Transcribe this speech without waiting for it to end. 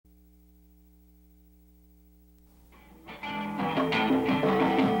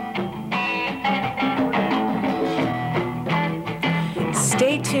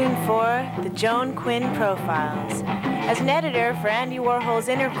looking for the Joan Quinn Profiles. As an editor for Andy Warhol's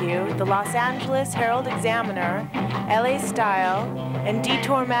Interview, the Los Angeles Herald-Examiner, LA Style, and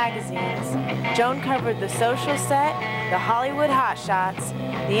Detour magazines, Joan covered the social set, the Hollywood hotshots,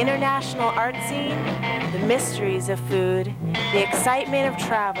 the international art scene, the mysteries of food, the excitement of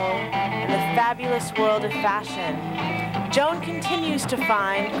travel, and the fabulous world of fashion. Joan continues to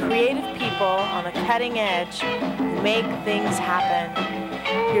find creative people on the cutting edge who make things happen.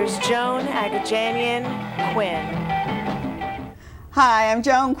 Here's Joan Agajanian Quinn. Hi, I'm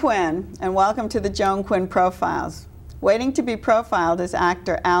Joan Quinn, and welcome to the Joan Quinn Profiles. Waiting to be profiled is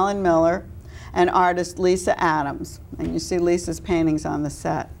actor Allan Miller and artist Lisa Adams. And you see Lisa's paintings on the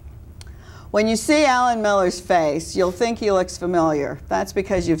set. When you see Allan Miller's face, you'll think he looks familiar. That's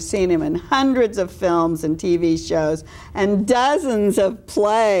because you've seen him in hundreds of films and TV shows and dozens of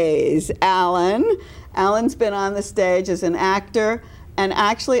plays. Allan's been on the stage as an actor and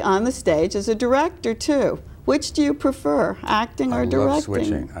actually on the stage as a director too. Which do you prefer, acting or directing? I love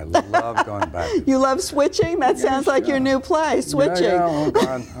switching. I love going back. You love switching? That sounds like your new play, Switching. Yeah, oh,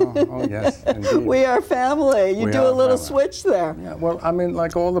 God. Oh, yes, indeed. We are family. You do a little switch there. Yeah, well, I mean,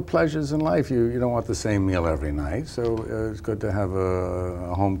 like all the pleasures in life, you don't want the same meal every night, so it's good to have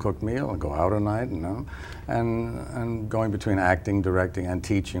a home-cooked meal and go out at night, and going between acting, directing, and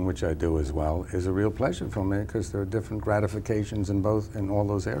teaching, which I do as well, is a real pleasure for me because there are different gratifications in all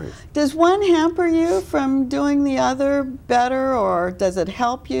those areas. Does one hamper you from doing the other better, or does it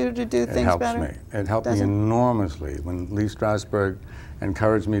help you to do things better? It helps me. It helped me enormously. When Lee Strasberg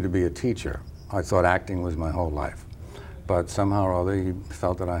encouraged me to be a teacher, I thought acting was my whole life. But somehow or other, he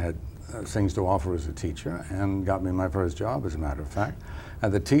felt that I had things to offer as a teacher and got me my first job, as a matter of fact.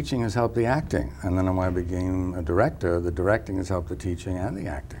 And the teaching has helped the acting. And then when I became a director, the directing has helped the teaching and the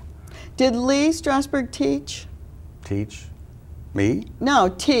acting. Did Lee Strasberg teach? Teach? Me? No,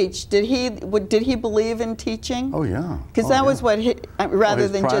 teach. Did he believe in teaching? Oh, yeah. Because that was what he, rather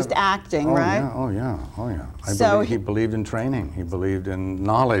than just acting, right? Yeah, oh, yeah. I believe he believed in training. He believed in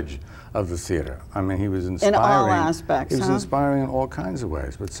knowledge of the theater. I mean, he was inspiring. In all aspects, He was inspiring in all kinds of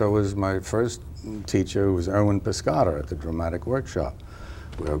ways. But so was my first teacher, who was Erwin Piscator at the Dramatic Workshop,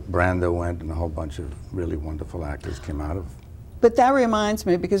 where Brando went and a whole bunch of really wonderful actors came out of. But that reminds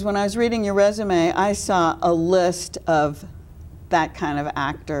me, because when I was reading your resume, I saw a list of that kind of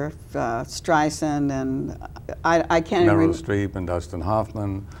actor, Streisand, and I can't even remember. Meryl Streep and Dustin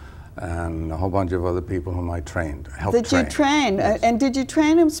Hoffman, and a whole bunch of other people whom I trained, helped train. Did you train? Yes. And did you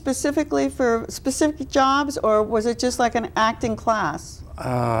train them specifically for specific jobs, or was it just like an acting class?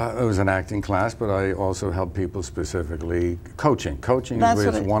 It was an acting class, but I also helped people specifically coaching. Coaching is where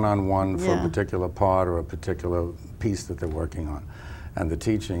it's one-on-one for a particular part or a particular piece that they're working on. And the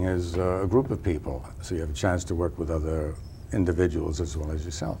teaching is a group of people, so you have a chance to work with other individuals as well as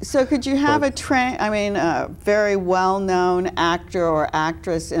yourself. So could you have a very well-known actor or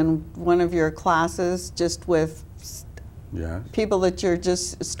actress in one of your classes just with people that you're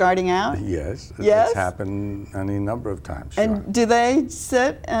just starting out? Yes. It's happened any number of times. Sure. And do they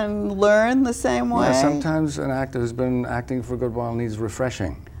sit and learn the same way? Yeah, sometimes an actor who's been acting for a good while needs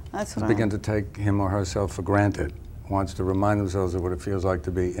refreshing. That's what begin to take him or herself for granted, wants to remind themselves of what it feels like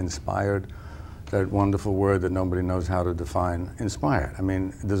to be inspired. That wonderful word that nobody knows how to define, inspired. I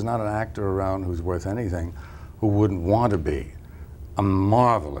mean, there's not an actor around who's worth anything who wouldn't want to be a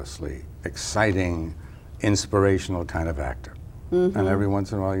marvelously exciting, inspirational kind of actor. And every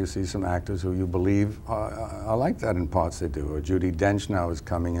once in a while you see some actors who you believe are like that in parts they do. Or Judi Dench now is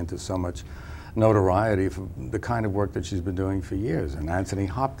coming into so much notoriety for the kind of work that she's been doing for years, and Anthony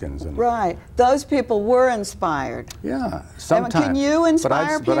Hopkins. And right. Those people were inspired. Yeah, sometimes. Can you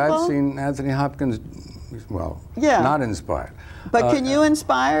inspire people? But I've seen Anthony Hopkins, well, not inspired. But can you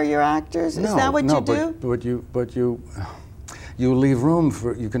inspire your actors? Is that what you do? But you leave room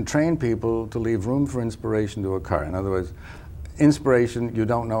for, you can train people to leave room for inspiration to occur. In other words, inspiration, you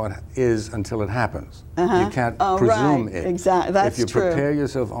don't know it is until it happens. You can't presume it. Exactly, that's true. If you prepare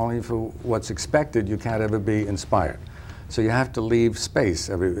yourself only for what's expected, you can't ever be inspired. So you have to leave space.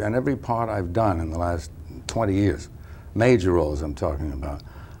 Every part I've done in the last 20 years, major roles I'm talking about,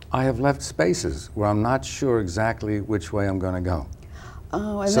 I have left spaces where I'm not sure exactly which way I'm going to go.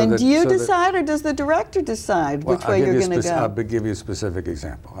 Oh, and then do you decide, or does the director decide which way you're going to go? I'll give you a specific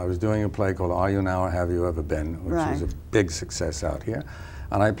example. I was doing a play called Are You Now or Have You Ever Been, which was a big success out here.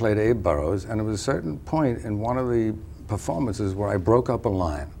 And I played Abe Burrows, and there was a certain point in one of the performances where I broke up a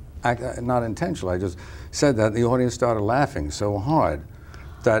line. Not intentional, I just said that, and the audience started laughing so hard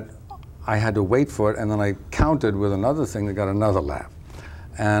that I had to wait for it, and then I countered with another thing that got another laugh.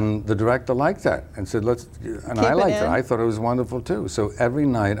 And the director liked that and said, let's, and I liked it. I thought it was wonderful too. So every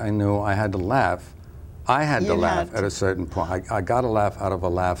night I knew I had to laugh. I had to laugh at a certain point. I got a laugh out of a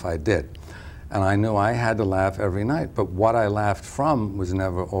laugh I did. And I knew I had to laugh every night, but what I laughed from was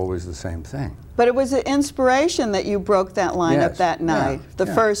never always the same thing. But it was an inspiration that you broke that line up that night, the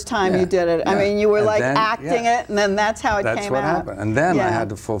first time you did it. I mean, you were like acting it, and then that's how it came out. That's what happened. And then I had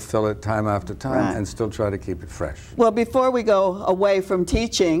to fulfill it time after time and still try to keep it fresh. Well, before we go away from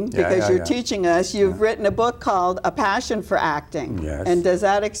teaching, because you're teaching us, you've written a book called A Passion for Acting. Yes. And does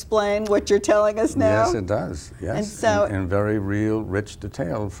that explain what you're telling us now? Yes, it does. Yes. And so, in very real, rich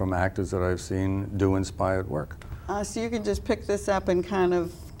detail from actors that I've seen do inspired work. So you can just pick this up and kind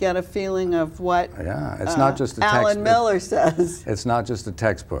of get a feeling of what it's not just a Allan Miller says. It's not just a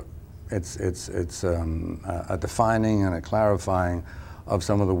textbook. It's a defining and a clarifying of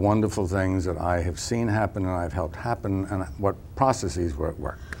some of the wonderful things that I have seen happen and I've helped happen and what processes were at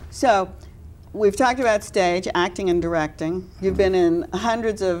work. So we've talked about stage, acting and directing. You've been in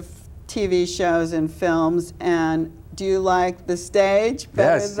hundreds of TV shows and films, and do you like the stage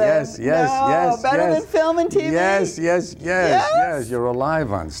better than better than film and TV? Yes. You're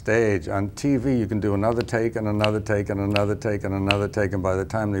alive on stage. On TV, you can do another take and another take and another take and another take, and by the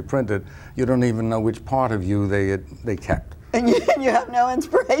time they print it, you don't even know which part of you they kept. And you have no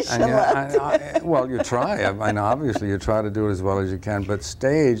inspiration left. Well, you try. I mean, obviously, you try to do it as well as you can, but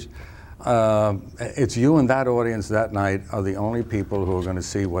stage, it's you and that audience that night are the only people who are going to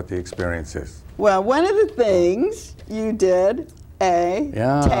see what the experience is. Well, one of the things you did,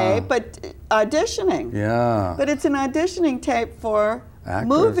 tape, but auditioning. Yeah. But it's an auditioning tape for actors.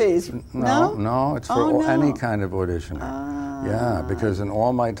 Movies. No, it's for any kind of auditioning. Yeah, because in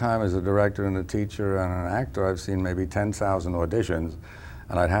all my time as a director and a teacher and an actor, I've seen maybe 10,000 auditions,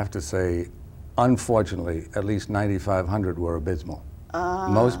 and I'd have to say, unfortunately, at least 9,500 were abysmal.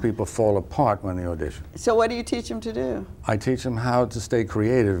 Most people fall apart when they audition. So what do you teach them to do? I teach them how to stay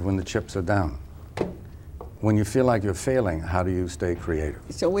creative when the chips are down. When you feel like you're failing, how do you stay creative?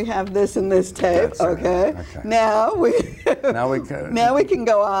 So we have this in this tape, That's right. Okay. Now we can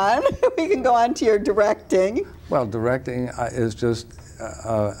go on. We can go on to your directing. Well, directing is just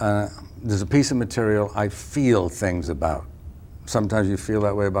there's a piece of material I feel things about. Sometimes you feel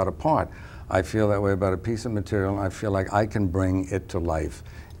that way about a part. I feel that way about a piece of material, and I feel like I can bring it to life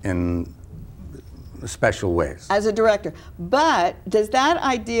in special ways. As a director. But does that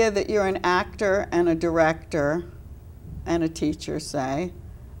idea that you're an actor and a director and a teacher, say,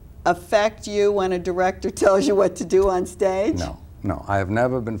 affect you when a director tells you what to do on stage? No. I have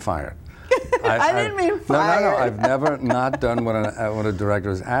never been fired. I didn't mean fired. No. I've never not done what a director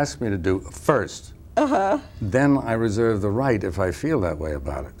has asked me to do first. Then I reserve the right, if I feel that way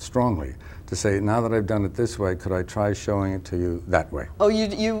about it, strongly, to say, now that I've done it this way, could I try showing it to you that way? Oh,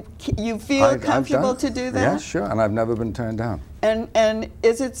 you feel comfortable to do that? Yeah, sure, and I've never been turned down. And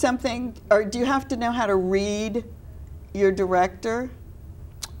is it something, or do you have to know how to read your director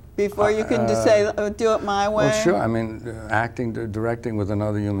before you can just say, do it my way? Well, sure. I mean, directing with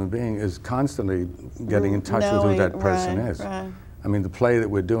another human being is constantly getting in touch with who that person is. Right. I mean, the play that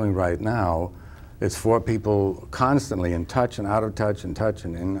we're doing right now, it's for people constantly in touch and out of touch and touch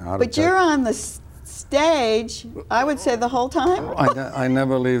and in, out of touch. But you're on the stage, I would say, the whole time? I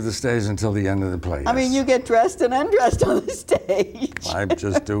never leave the stage until the end of the play. I mean, you get dressed and undressed on the stage. I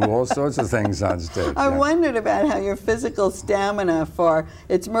just do all sorts of things on stage. I wondered about how your physical stamina for,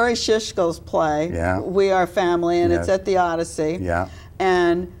 it's Murray Shishkel's play, We Are Family, and it's at the Odyssey. Yeah.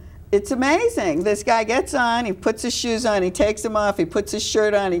 And it's amazing. This guy gets on, he puts his shoes on, he takes them off, he puts his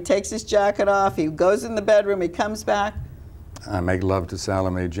shirt on, he takes his jacket off, he goes in the bedroom, he comes back. I make love to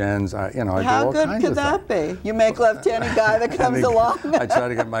Salome Jens. I do all kinds of things. How good could that be? You make love to any guy that comes along? I try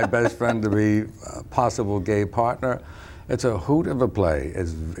to get my best friend to be a possible gay partner. It's a hoot of a play.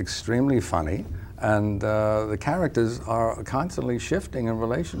 It's extremely funny, and the characters are constantly shifting in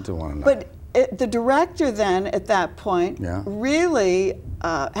relation to one another. But the director then, at that point, really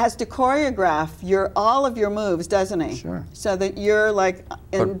has to choreograph all of your moves, doesn't he? Sure. So that you're like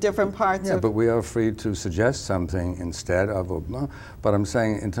in different parts of... Yeah, but we are free to suggest something instead of... But I'm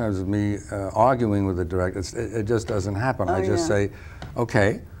saying in terms of me arguing with the director, it just doesn't happen. I just say,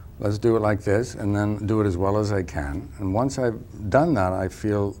 okay, let's do it like this, and then do it as well as I can. And once I've done that, I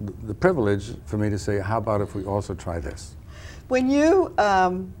feel the privilege for me to say, how about if we also try this? When you...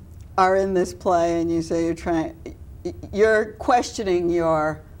 are in this play and you say you're questioning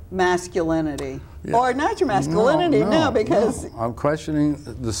your masculinity, or not your masculinity, because... No. I'm questioning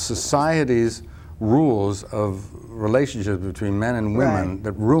the society's rules of relationships between men and women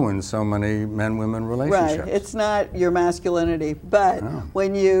that ruin so many men-women relationships. Right. It's not your masculinity, but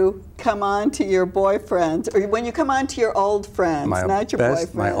when you come on to your boyfriend, or when you come on to your old friends, not your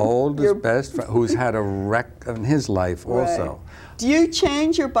boyfriend. My oldest best friend, who's had a wreck in his life also. Do you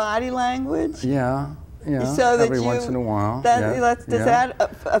change your body language? Yeah. Yeah, so that every once in a while. Does that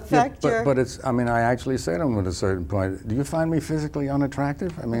affect your... But it's, I mean, I actually said to him at a certain point, do you find me physically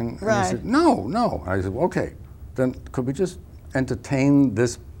unattractive? I mean, and he said, no, no. I said, well, okay, then could we just entertain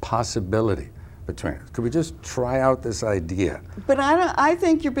this possibility between us? Could we just try out this idea? But I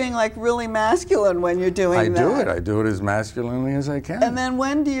think you're being like really masculine when you're doing that. I do it as masculinely as I can. And then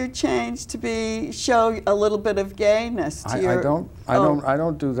when do you change to show a little bit of gayness to your... I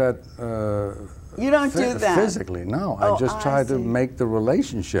don't do that. You don't do that physically, no. I just try to make the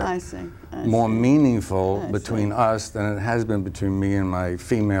relationship more meaningful between us than it has been between me and my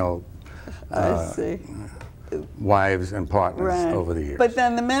female wives and partners over the years. But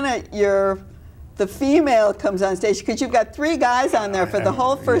then the minute the female comes on stage, because you've got 3 guys on there for the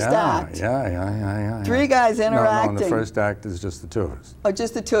whole first act. Yeah. 3 guys interacting. No, the first act is just the 2 of us. Oh,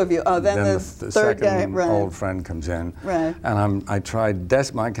 just the 2 of you. Oh, then the third guy, old friend comes in. Right. And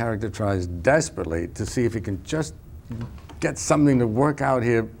my character tries desperately to see if he can just get something to work out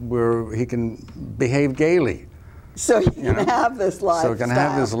here where he can behave gaily. So he can have this life. So he can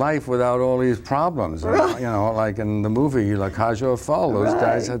have this life without all these problems. Right. You know, like in the movie, like Cage aux Folles, those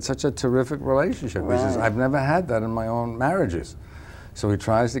guys had such a terrific relationship. He says, I've never had that in my own marriages. So he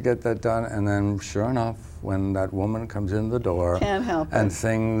tries to get that done, and then sure enough, when that woman comes in the door can't help and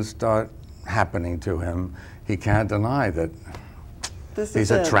things start happening to him, he can't deny that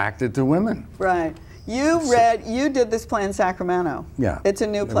he's attracted to women. Right. You did this play in Sacramento. Yeah. It's a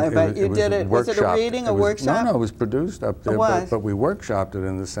new play, but you did it. Was it a reading, a workshop? No, it was produced up there, but we workshopped it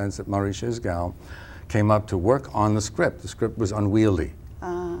in the sense that Murray Shisgow came up to work on the script. The script was unwieldy.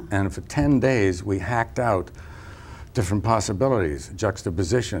 And for 10 days, we hacked out different possibilities,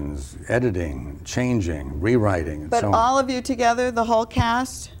 juxtapositions, editing, changing, rewriting, and so on. But all of you together, the whole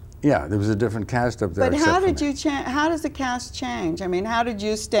cast? Yeah, there was a different cast up there. But how did you change? How does the cast change? I mean, how did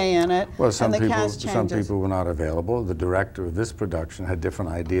you stay in it? Well, some people were not available. The director of this production had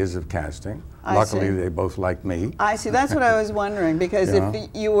different ideas of casting. Luckily, they both liked me. I see. That's what I was wondering, because if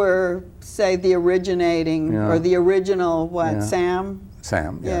you were, say, the originating or the original, Sam?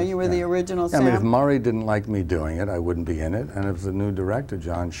 Sam, yeah. You were the original Sam. I mean, if Murray didn't like me doing it, I wouldn't be in it. And if the new director,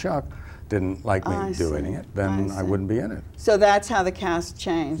 John Shuck, didn't like me doing it, then I wouldn't be in it. So that's how the cast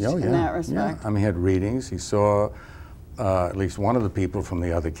changed in that respect. Yeah, I mean, he had readings. He saw at least one of the people from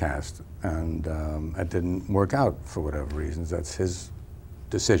the other cast, and it didn't work out for whatever reasons. That's his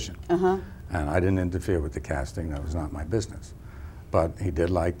decision. And I didn't interfere with the casting. That was not my business. But he did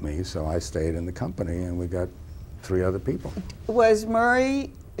like me, so I stayed in the company, and we got 3 other people. Was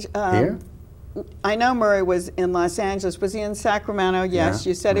Murray here? I know Murray was in Los Angeles. Was he in Sacramento? Yes,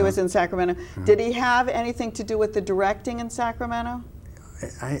 you said he was in Sacramento. Did he have anything to do with the directing in Sacramento?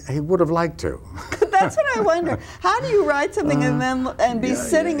 He would have liked to. That's what I wonder. How do you write something and be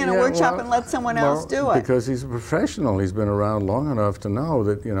sitting in a workshop and let someone else do it? Because he's a professional. He's been around long enough to know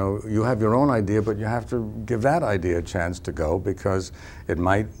that, you know, you have your own idea, but you have to give that idea a chance to go, because it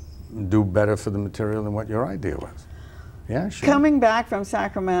might do better for the material than what your idea was. Yeah, sure. Coming back from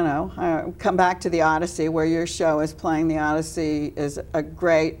Sacramento, come back to the Odyssey, where your show is playing. The Odyssey is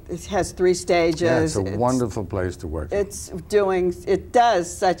it has 3 stages. Yeah, it's a wonderful place to work. It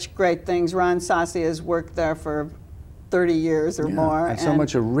does such great things. Ron Sassi has worked there for 30 years or more. And so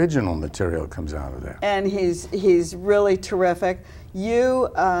much original material comes out of there. And he's really terrific. You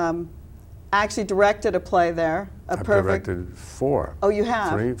actually directed a play there. I've directed 4. Oh, you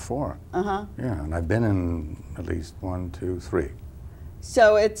have? 3, 4. Yeah, and I've been in at least 1, 2, 3.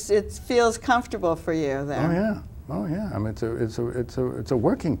 So it feels comfortable for you there. Oh yeah, oh yeah. I mean, it's a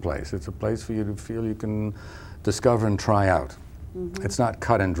working place. It's a place for you to feel you can discover and try out. It's not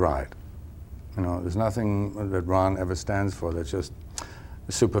cut and dried. You know, there's nothing that Ron ever stands for that's just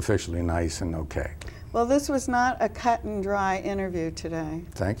superficially nice and okay. Well, this was not a cut and dry interview today.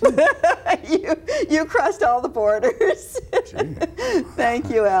 Thank you. You crossed all the borders. Thank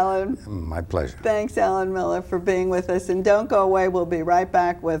you, Allan. My pleasure. Thanks, Allan Miller, for being with us. And don't go away. We'll be right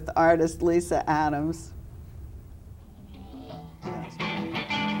back with artist Lisa Adams.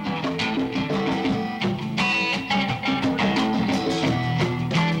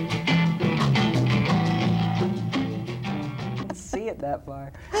 See it. that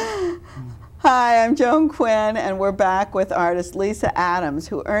far. Hi, I'm Joan Quinn, and we're back with artist Lisa Adams,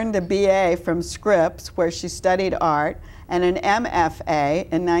 who earned a BA from Scripps, where she studied art, and an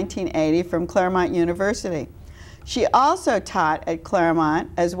MFA in 1980 from Claremont University. She also taught at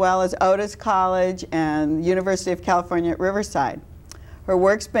Claremont, as well as Otis College and University of California at Riverside. Her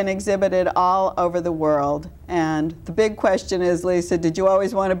work's been exhibited all over the world, and the big question is, Lisa, did you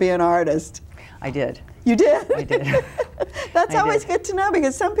always want to be an artist? I did. You did? I did. That's always good to know,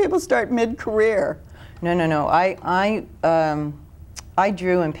 because some people start mid-career. No. I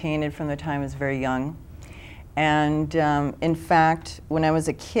drew and painted from the time I was very young. And in fact, when I was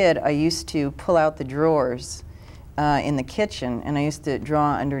a kid, I used to pull out the drawers in the kitchen, and I used to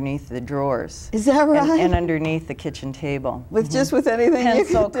draw underneath the drawers. Is that right? And underneath the kitchen table. With just with anything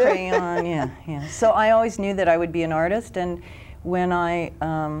Pencil, you could do? crayon, yeah. So I always knew that I would be an artist, and when I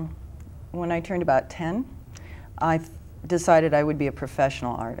turned about 10, I decided I would be a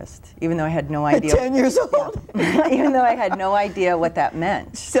professional artist, even though I had no idea. At 10 years old? Yeah. Even though I had no idea what that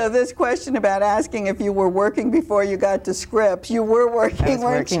meant. So this question about asking if you were working before you got to Scripps, you were working,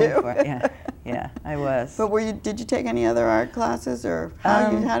 weren't you? Yeah, I was. But did you take any other art classes, or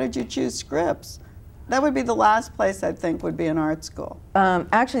how did you choose Scripps? That would be the last place I'd think would be an art school.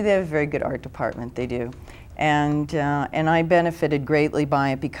 Actually, they have a very good art department, they do. And I benefited greatly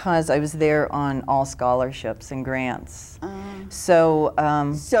by it because I was there on all scholarships and grants. So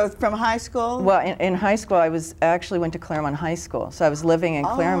from high school? Well, in high school, I actually went to Claremont High School, so I was living in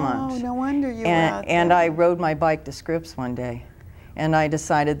Claremont. Oh, no wonder you were out there. And I rode my bike to Scripps one day, and I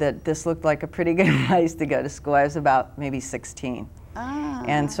decided that this looked like a pretty good place to go to school. I was about maybe 16.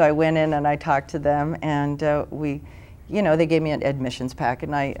 And so I went in and I talked to them, and they gave me an admissions packet,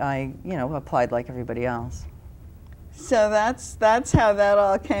 and I applied like everybody else. So that's how that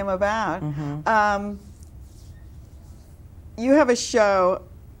all came about. Mm-hmm. You have a show.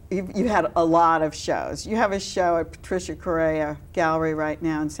 You had a lot of shows. You have a show at Patricia Correa Gallery right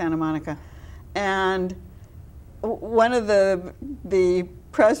now in Santa Monica, and one of the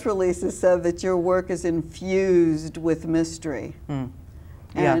press releases said that your work is infused with mystery.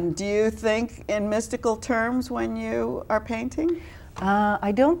 Yeah. And do you think in mystical terms when you are painting?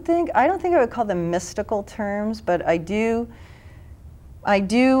 I don't think I would call them mystical terms, but I do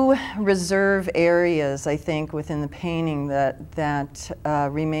reserve areas, I think, within the painting that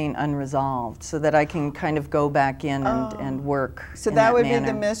remain unresolved, so that I can kind of go back in and work. So in that would manner.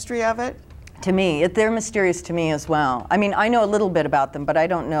 be the mystery of it? To me, they're mysterious to me as well. I mean, I know a little bit about them, but I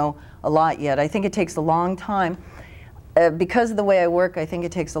don't know a lot yet. I think it takes a long time. Because of the way I work, I think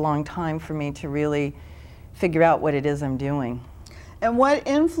it takes a long time for me to really figure out what it is I'm doing. And what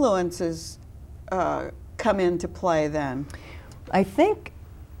influences come into play then? I think,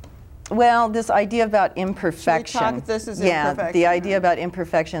 well, this idea about imperfection. Should we talk, this is yeah, imperfection. the idea about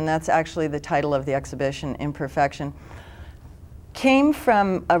imperfection, that's actually the title of the exhibition, Imperfection, came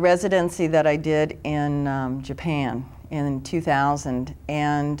from a residency that I did in Japan in 2000.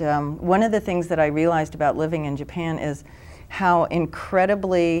 And one of the things that I realized about living in Japan is how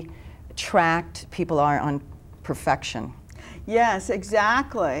incredibly tracked people are on perfection. Yes,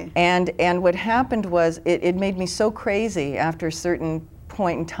 exactly. And what happened was it made me so crazy after a certain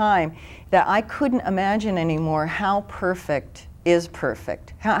point in time that I couldn't imagine anymore how perfect is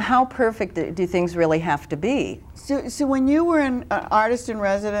perfect. How perfect do things really have to be? So when you were an artist in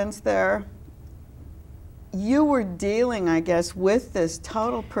residence there, you were dealing, I guess, with this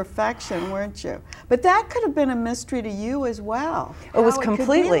total perfection, weren't you? But that could have been a mystery to you as well. It was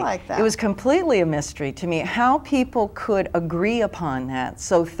completely like that. It was completely a mystery to me how people could agree upon that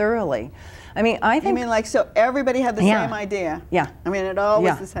so thoroughly. I mean, I think. You mean like so everybody had the same idea? Yeah. I mean, it all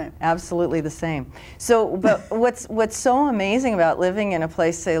was the same. Absolutely the same. So, but what's so amazing about living in a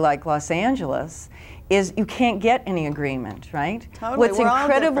place, say, like Los Angeles, is you can't get any agreement, right? Totally. What's We're all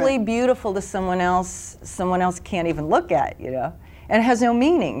incredibly different. beautiful to someone else can't even look at, you know, and it has no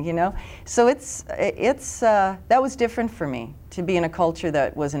meaning, you know. So that was different for me, to be in a culture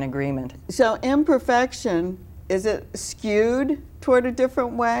that was in agreement. So imperfection, is it skewed toward a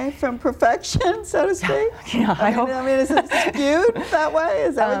different way from perfection, so to speak? Yeah, I hope. I mean, is it skewed that way?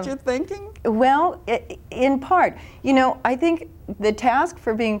 Is that what you're thinking? Well, in part. You know, I think the task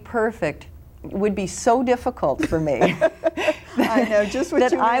for being perfect would be so difficult for me I know just what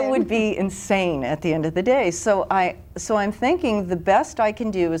that you mean. I would be insane at the end of the day. So I'm thinking the best I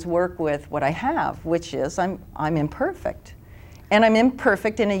can do is work with what I have, which is I'm imperfect. And I'm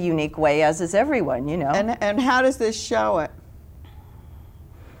imperfect in a unique way, as is everyone, you know. And how does this show it?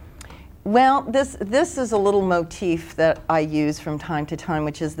 Well, this is a little motif that I use from time to time,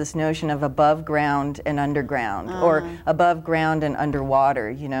 which is this notion of above ground and underground, or above ground and underwater,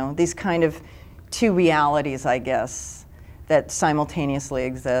 you know, these kind of two realities, I guess, that simultaneously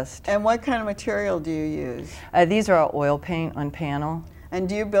exist. And what kind of material do you use? These are all oil paint on panel. And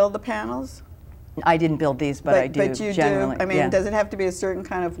do you build the panels? I didn't build these, but I do. But you generally. do? I mean, yeah. Does it have to be a certain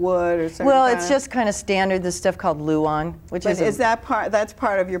kind of wood or certain Well, kind it's of, just kind of standard, this stuff called Luan, which but is that part, that's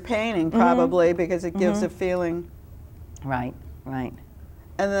part of your painting probably, because it gives a feeling. Right, right.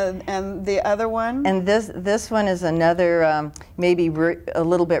 And the other one? And this one is another maybe a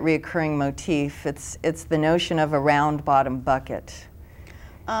little bit reoccurring motif. It's the notion of a round bottom bucket.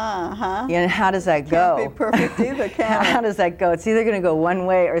 Uh-huh. You know, how does that go? Can't be perfect either, can it? How does that go? It's either going to go one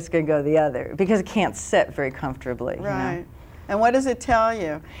way or it's going to go the other, because it can't sit very comfortably. Right. You know? And what does it tell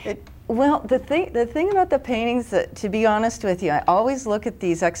you? Well, the thing about the paintings, that, to be honest with you, I always look at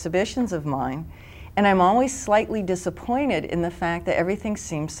these exhibitions of mine, and I'm always slightly disappointed in the fact that everything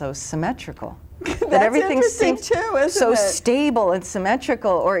seems so symmetrical. That everything seems too, isn't so it? stable and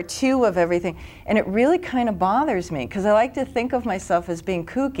symmetrical, or two of everything. And it really kind of bothers me, because I like to think of myself as being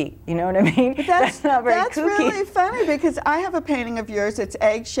kooky, you know what I mean? But that's not very that's kooky. really funny, because I have a painting of yours, it's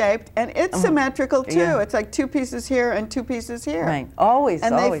egg-shaped, and it's symmetrical too. Yeah. It's like 2 pieces here and 2 pieces here. Right, always,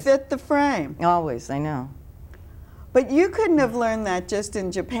 and always. they fit the frame. Always, I know. But you couldn't have learned that just in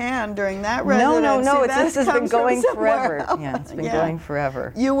Japan during that residency. No, That this has been comes from going somewhere forever. else. Yeah, it's been Yeah. going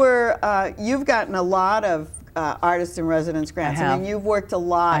forever. You've gotten a lot of artist in residence grants. I have. mean, you've worked a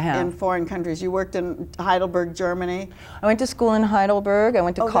lot I have. in foreign countries. You worked in Heidelberg, Germany. I went to school in Heidelberg. I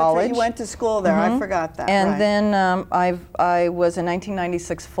went to That's right, college. you went to school there. I forgot that. And right. then I was a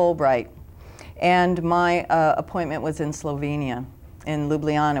 1996 Fulbright, and my appointment was in Slovenia, in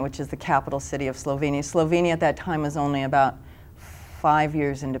Ljubljana, which is the capital city of Slovenia. Slovenia at that time was only about 5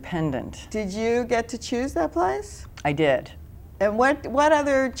 years independent. Did you get to choose that place? I did. And what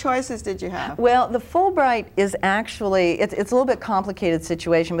other choices did you have? Well, the Fulbright is actually, it's a little bit complicated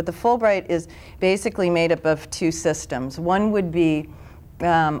situation, but the Fulbright is basically made up of 2 systems. One would be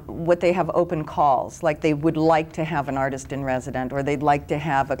what they have open calls, like they would like to have an artist in resident, or they'd like to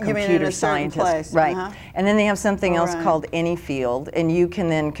have a computer scientist. Place. Right. And then they have something else right. called any field, and you can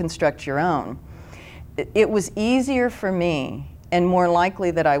then construct your own. It was easier for me, and more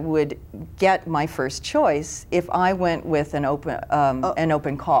likely that I would get my first choice if I went with an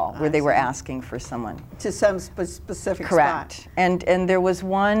open call, where they were asking for someone. To some specific Correct. spot. And there was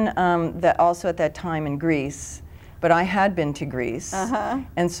one that also at that time in Greece, but I had been to Greece,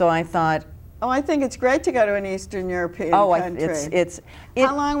 and so I thought, oh, I think it's great to go to an Eastern European country.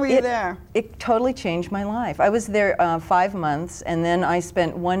 How long were you there? It totally changed my life. I was there 5 months, and then I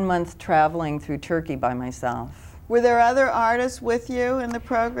spent 1 month traveling through Turkey by myself. Were there other artists with you in the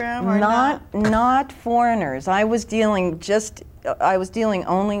program, or not? Not foreigners. I was dealing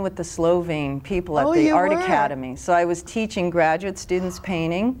only with the Slovene people at the Art Academy. So I was teaching graduate students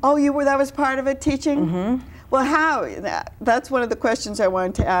painting. Oh, you were. That was part of it, teaching. Mm-hmm. Well, how? That's one of the questions I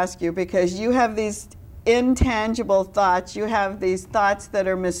wanted to ask you, because you have these intangible thoughts. You have these thoughts that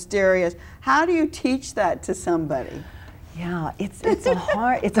are mysterious. How do you teach that to somebody? Yeah, it's a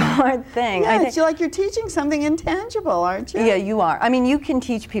hard thing. Yeah, it's like you're teaching something intangible, aren't you? Yeah, you are. I mean, you can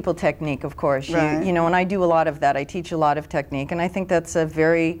teach people technique, of course. Right. You know, and I do a lot of that. I teach a lot of technique, and I think that's a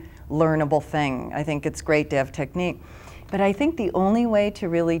very learnable thing. I think it's great to have technique. But I think the only way to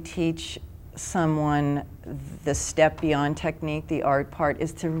really teach someone the step beyond technique, the art part,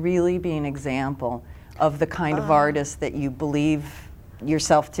 is to really be an example of the kind of artist that you believe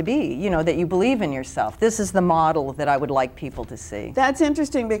yourself to be, you know, that you believe in yourself. This is the model that I would like people to see. That's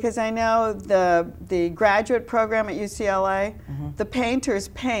interesting, because I know the graduate program at UCLA, the painters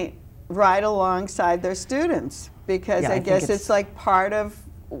paint right alongside their students, because I guess it's like part of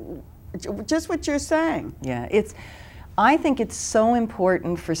just what you're saying. Yeah, I think it's so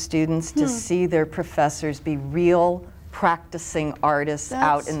important for students to see their professors be real practicing artists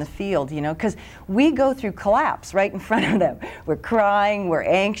out in the field, you know, because we go through collapse right in front of them. We're crying, we're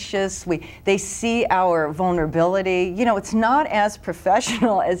anxious, they see our vulnerability. You know, it's not as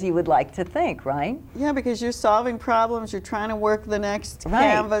professional as you would like to think, right? Yeah, because you're solving problems, you're trying to work the next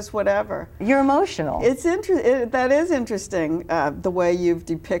canvas, whatever. You're emotional. That is interesting, the way you've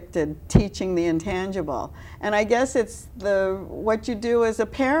depicted teaching the intangible. And I guess it's what you do as a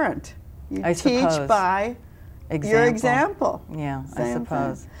parent. You teach by your example. Yeah, I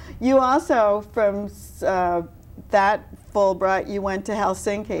suppose. You also, from that Fulbright, you went to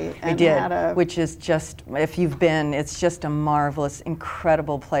Helsinki. And I did, had a, which is just, if you've been, it's just a marvelous,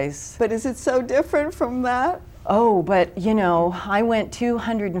 incredible place. But is it so different from that? Oh, but you know, I went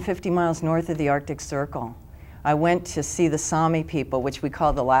 250 miles north of the Arctic Circle. I went to see the Sami people, which we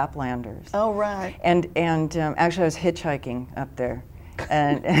call the Laplanders. Oh, right. And actually I was hitchhiking up there.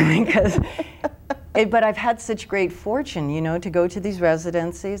 And because, but I've had such great fortune, you know, to go to these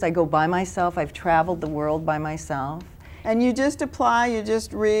residencies. I go by myself. I've traveled the world by myself. And you just apply, you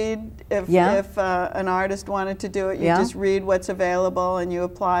just read, if an artist wanted to do it, you just read what's available and you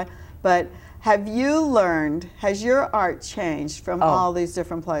apply. But have you learned, has your art changed from all these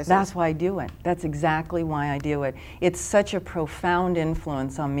different places? That's why I do it. That's exactly why I do it. It's such a profound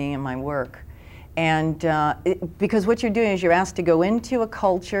influence on me and my work. And because what you're doing is you're asked to go into a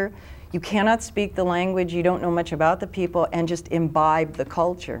culture, you cannot speak the language, you don't know much about the people, and just imbibe the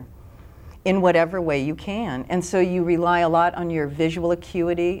culture in whatever way you can. And so you rely a lot on your visual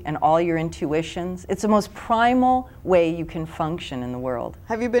acuity and all your intuitions. It's the most primal way you can function in the world.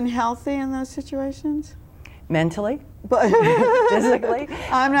 Have you been healthy in those situations? Mentally? But physically?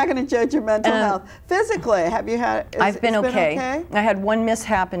 I'm not going to judge your mental health. Physically, have you had? I've been okay. I had one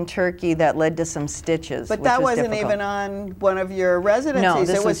mishap in Turkey that led to some stitches. But that wasn't even on one of your residencies. No,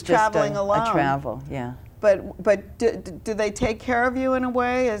 this it was traveling alone. A travel, yeah. But do they take care of you in a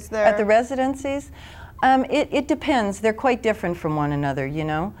way? Is there at the residencies? It depends. They're quite different from one another. You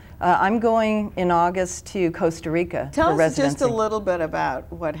know, I'm going in August to Costa Rica for residency. Tell us just a little bit about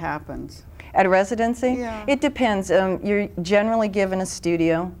what happens. At a residency? Yeah. It depends. You're generally given a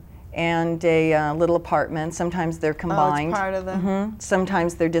studio and a little apartment. Sometimes they're combined. Oh, it's part of the...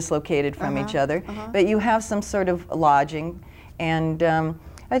 Sometimes they're dislocated from each other. But you have some sort of lodging. And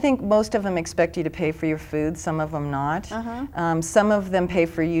I think most of them expect you to pay for your food, some of them not. Some of them pay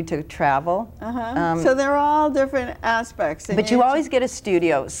for you to travel. So they're all different aspects. But you always get a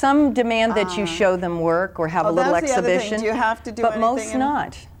studio. Some demand that you show them work or have a little that's exhibition. The other thing. Do you have to do but anything most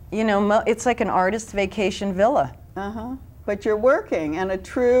not. You know, it's like an artist's vacation villa. But you're working, and a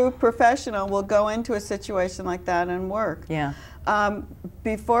true professional will go into a situation like that and work. Yeah.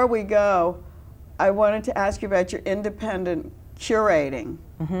 Before we go, I wanted to ask you about your independent curating,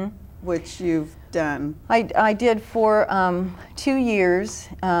 which you've done. I did for 2 years,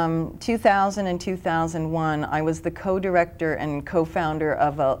 2000 and 2001. I was the co-director and co-founder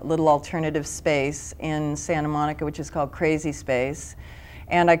of a little alternative space in Santa Monica, which is called Crazy Space.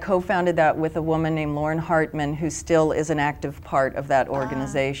 And I co-founded that with a woman named Lauren Hartman, who still is an active part of that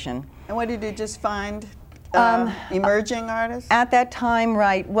organization. And what did you just find? Emerging artists? At that time,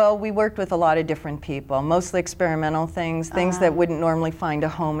 right, well, we worked with a lot of different people, mostly experimental things, things that wouldn't normally find a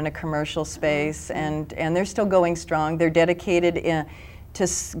home in a commercial space, and they're still going strong. They're dedicated to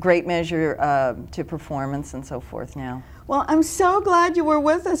great measure to performance and so forth now. Well, I'm so glad you were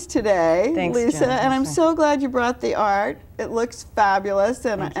with us today, Thanks, Lisa, Jen. and I'm so glad you brought the art. It looks fabulous,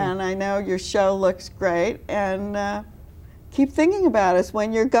 and I know your show looks great. And keep thinking about us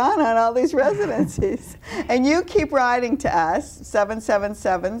when you're gone on all these residencies. And you keep writing to us,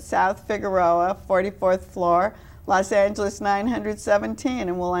 777 South Figueroa, 44th floor, Los Angeles 917,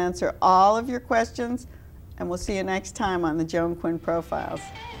 and we'll answer all of your questions. And we'll see you next time on the Joan Quinn Profiles.